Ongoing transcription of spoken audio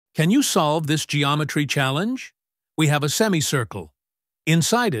Can you solve this geometry challenge? We have a semicircle.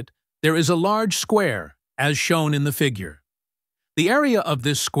 Inside it, there is a large square, as shown in the figure. The area of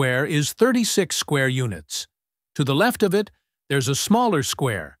this square is 36 square units. To the left of it, there's a smaller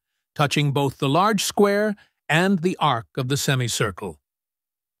square, touching both the large square and the arc of the semicircle.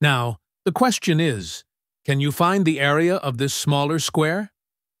 Now, the question is, can you find the area of this smaller square?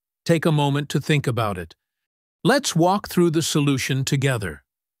 Take a moment to think about it. Let's walk through the solution together.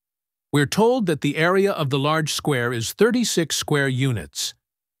 We're told that the area of the large square is 36 square units.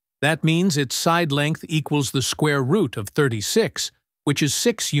 That means its side length equals the square root of 36, which is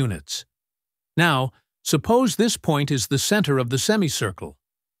 6 units. Now, suppose this point is the center of the semicircle.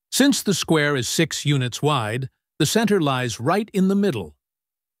 Since the square is 6 units wide, the center lies right in the middle,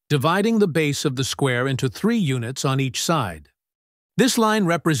 dividing the base of the square into 3 units on each side. This line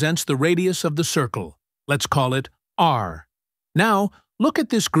represents the radius of the circle. Let's call it r. Now, look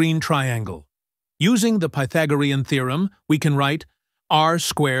at this green triangle. Using the Pythagorean theorem, we can write r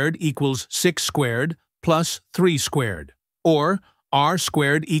squared equals 6 squared plus 3 squared, or r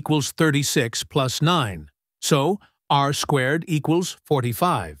squared equals 36 plus 9. So, r squared equals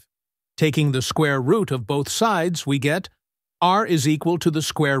 45. Taking the square root of both sides, we get r is equal to the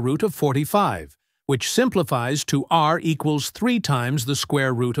square root of 45, which simplifies to r equals 3 times the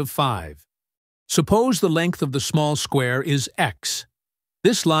square root of 5. Suppose the length of the small square is x.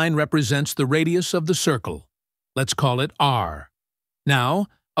 This line represents the radius of the circle. Let's call it r. Now,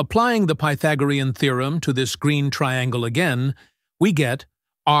 applying the Pythagorean theorem to this green triangle again, we get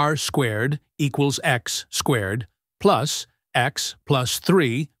r squared equals x squared plus x plus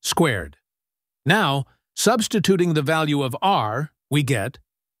 3 squared. Now, substituting the value of r, we get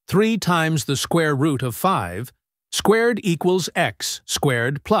 3 times the square root of 5 squared equals x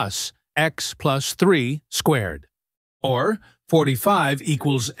squared plus x plus 3 squared. Or 45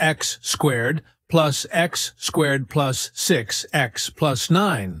 equals x squared plus x squared plus 6x plus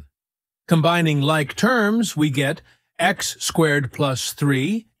 9. Combining like terms, we get x squared plus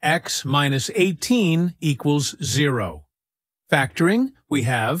 3, x minus 18 equals 0. Factoring, we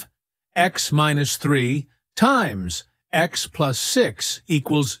have x minus 3 times x plus 6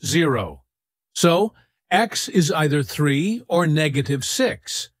 equals 0. So, x is either 3 or negative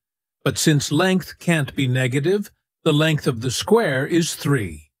 6. But since length can't be negative, the length of the square is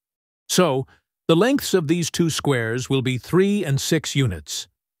 3. So, the lengths of these two squares will be 3 and 6 units.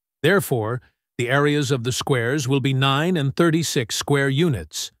 Therefore, the areas of the squares will be 9 and 36 square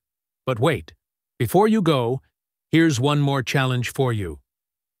units. But wait, before you go, here's one more challenge for you.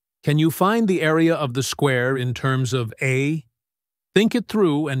 Can you find the area of the square in terms of a? Think it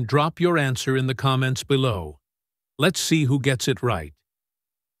through and drop your answer in the comments below. Let's see who gets it right.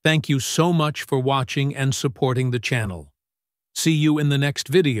 Thank you so much for watching and supporting the channel. See you in the next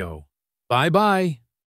video. Bye-bye.